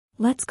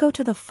Let's go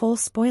to the full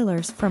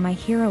spoilers for My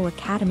Hero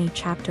Academy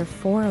chapter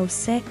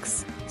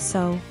 406,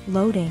 so,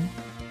 loading.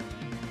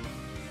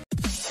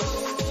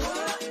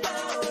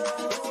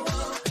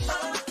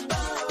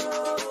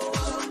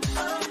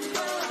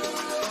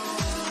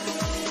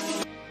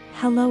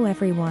 Hello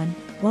everyone,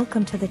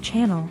 welcome to the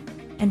channel,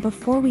 and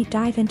before we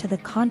dive into the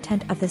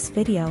content of this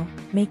video,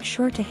 make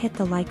sure to hit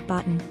the like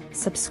button,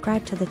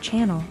 subscribe to the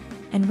channel,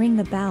 and ring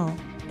the bell,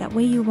 that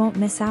way you won't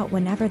miss out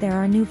whenever there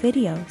are new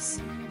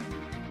videos.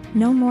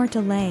 No more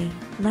delay,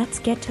 let's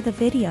get to the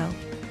video.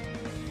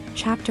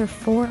 Chapter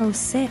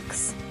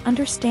 406,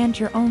 Understand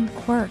Your Own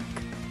Quirk.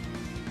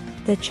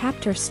 The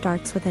chapter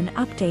starts with an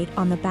update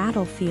on the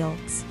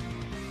battlefields.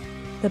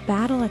 The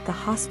battle at the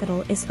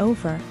hospital is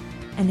over,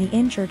 and the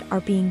injured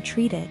are being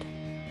treated.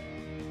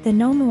 The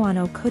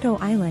Nomuano Kudo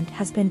Island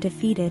has been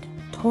defeated.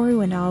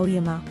 Toru and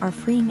Aoyama are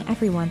freeing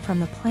everyone from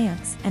the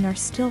plants and are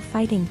still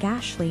fighting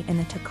gashly in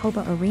the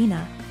Takoba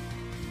arena.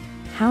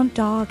 Hound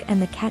Dog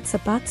and the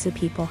Katsubatsu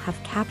people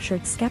have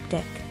captured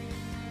Skeptic.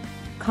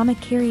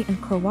 Kamakiri and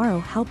Kurwaro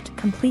helped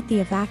complete the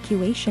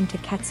evacuation to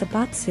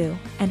Katsubatsu,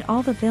 and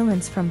all the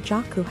villains from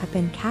Jaku have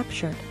been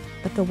captured,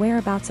 but the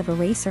whereabouts of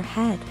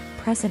Eraserhead,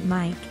 Present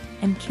Mike,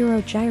 and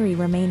Kurojiri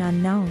remain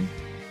unknown.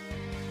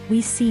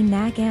 We see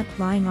Nagant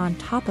lying on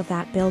top of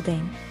that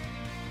building.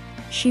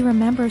 She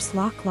remembers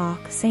Lock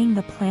saying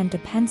the plan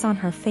depends on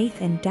her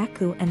faith in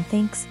Deku and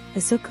thinks,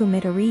 Izuku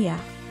Midoriya.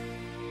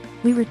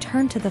 We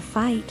return to the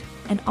fight,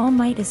 and All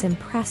Might is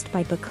impressed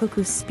by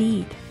Bakugo's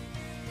speed.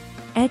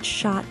 Edge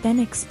Shot then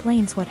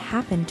explains what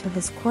happened to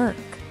his quirk.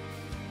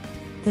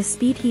 The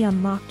speed he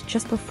unlocked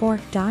just before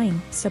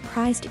dying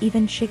surprised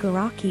even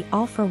Shigaraki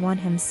All For One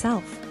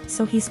himself,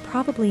 so he's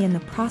probably in the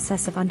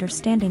process of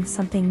understanding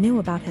something new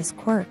about his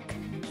quirk.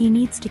 He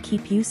needs to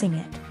keep using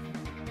it.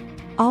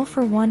 All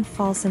For One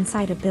falls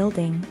inside a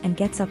building and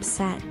gets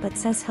upset but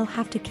says he'll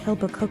have to kill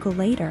Bakugo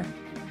later.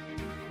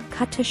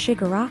 Cut to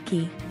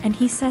Shigaraki, and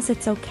he says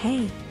it's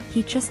okay,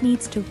 he just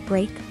needs to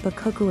break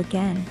Bakugo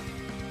again.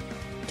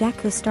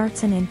 Deku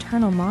starts an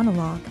internal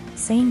monologue,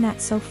 saying that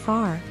so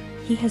far,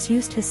 he has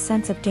used his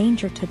sense of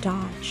danger to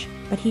dodge,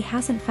 but he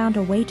hasn't found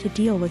a way to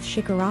deal with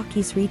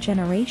Shigaraki's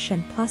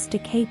regeneration plus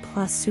decay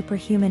plus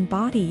superhuman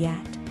body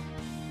yet.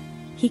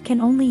 He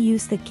can only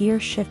use the gear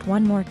shift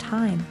one more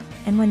time,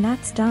 and when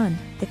that's done,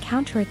 the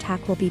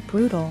counterattack will be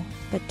brutal,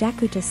 but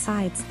Deku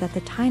decides that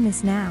the time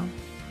is now.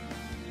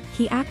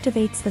 He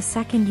activates the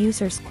second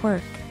user's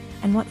quirk,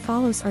 and what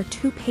follows are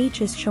 2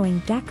 pages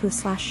showing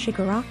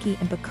Deku/Shigaraki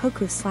and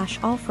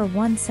Bakugo/All For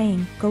One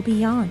saying, "Go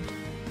beyond."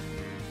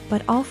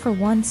 But All For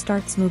One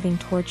starts moving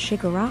towards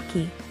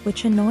Shigaraki,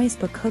 which annoys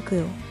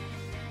Bakugo.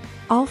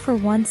 All For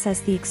One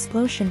says the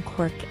explosion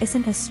quirk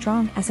isn't as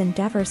strong as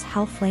Endeavor's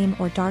Hellflame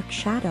or Dark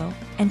Shadow,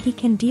 and he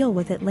can deal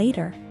with it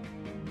later.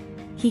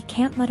 He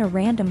can't let a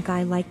random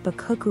guy like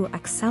Bakugo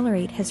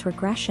accelerate his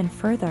regression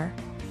further.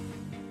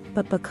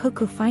 But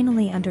Bakugo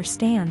finally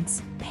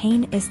understands,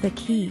 pain is the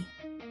key.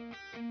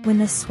 When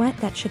the sweat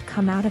that should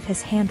come out of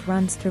his hand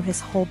runs through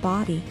his whole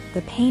body,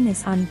 the pain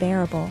is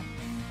unbearable.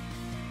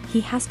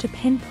 He has to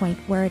pinpoint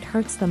where it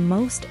hurts the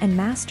most and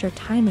master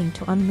timing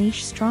to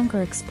unleash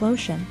stronger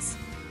explosions.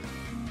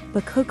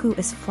 Bakugo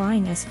is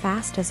flying as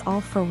fast as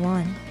All For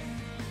One.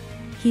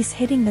 He's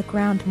hitting the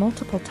ground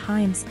multiple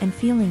times and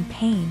feeling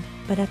pain,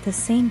 but at the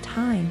same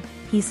time,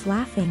 he's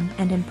laughing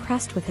and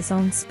impressed with his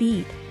own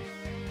speed.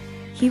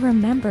 He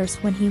remembers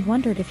when he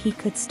wondered if he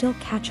could still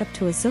catch up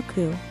to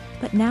Izuku,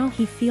 but now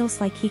he feels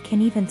like he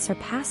can even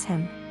surpass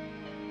him.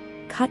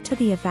 Cut to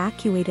the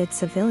evacuated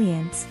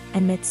civilians,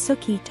 and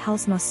Mitsuki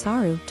tells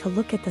Masaru to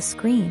look at the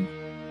screen.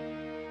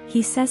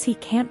 He says he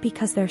can't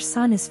because their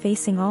son is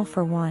facing All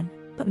For One,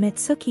 but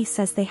Mitsuki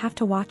says they have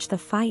to watch the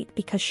fight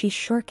because she's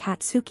sure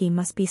Katsuki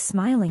must be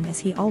smiling as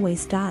he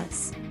always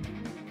does.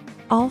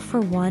 All For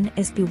One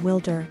is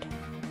bewildered.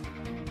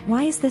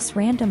 Why is this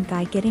random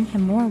guy getting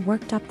him more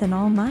worked up than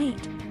All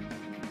Might?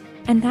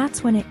 And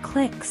that's when it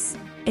clicks.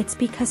 It's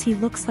because he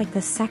looks like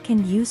the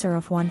second user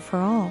of One For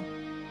All.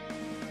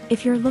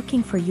 If you're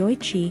looking for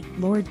Yoichi,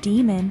 Lord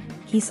Demon,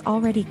 he's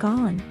already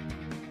gone.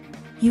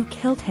 You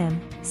killed him,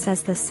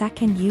 says the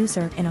second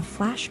user in a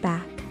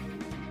flashback.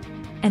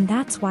 And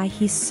that's why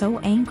he's so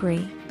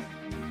angry.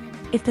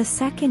 If the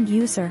second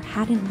user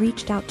hadn't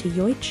reached out to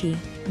Yoichi,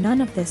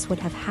 none of this would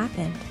have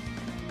happened.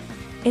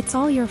 It's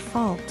all your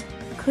fault,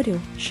 Kudo,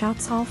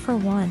 shouts All For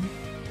One.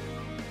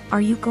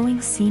 Are you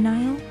going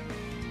senile?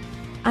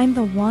 I'm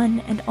the one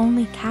and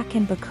only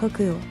Kaken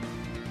Bakugo.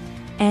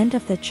 End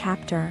of the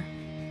chapter.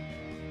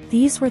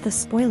 These were the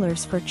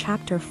spoilers for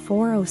chapter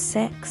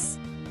 406.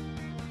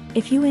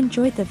 If you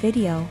enjoyed the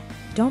video,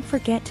 don't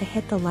forget to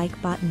hit the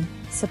like button,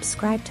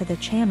 subscribe to the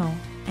channel,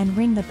 and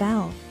ring the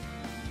bell.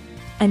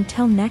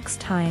 Until next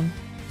time,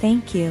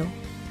 thank you.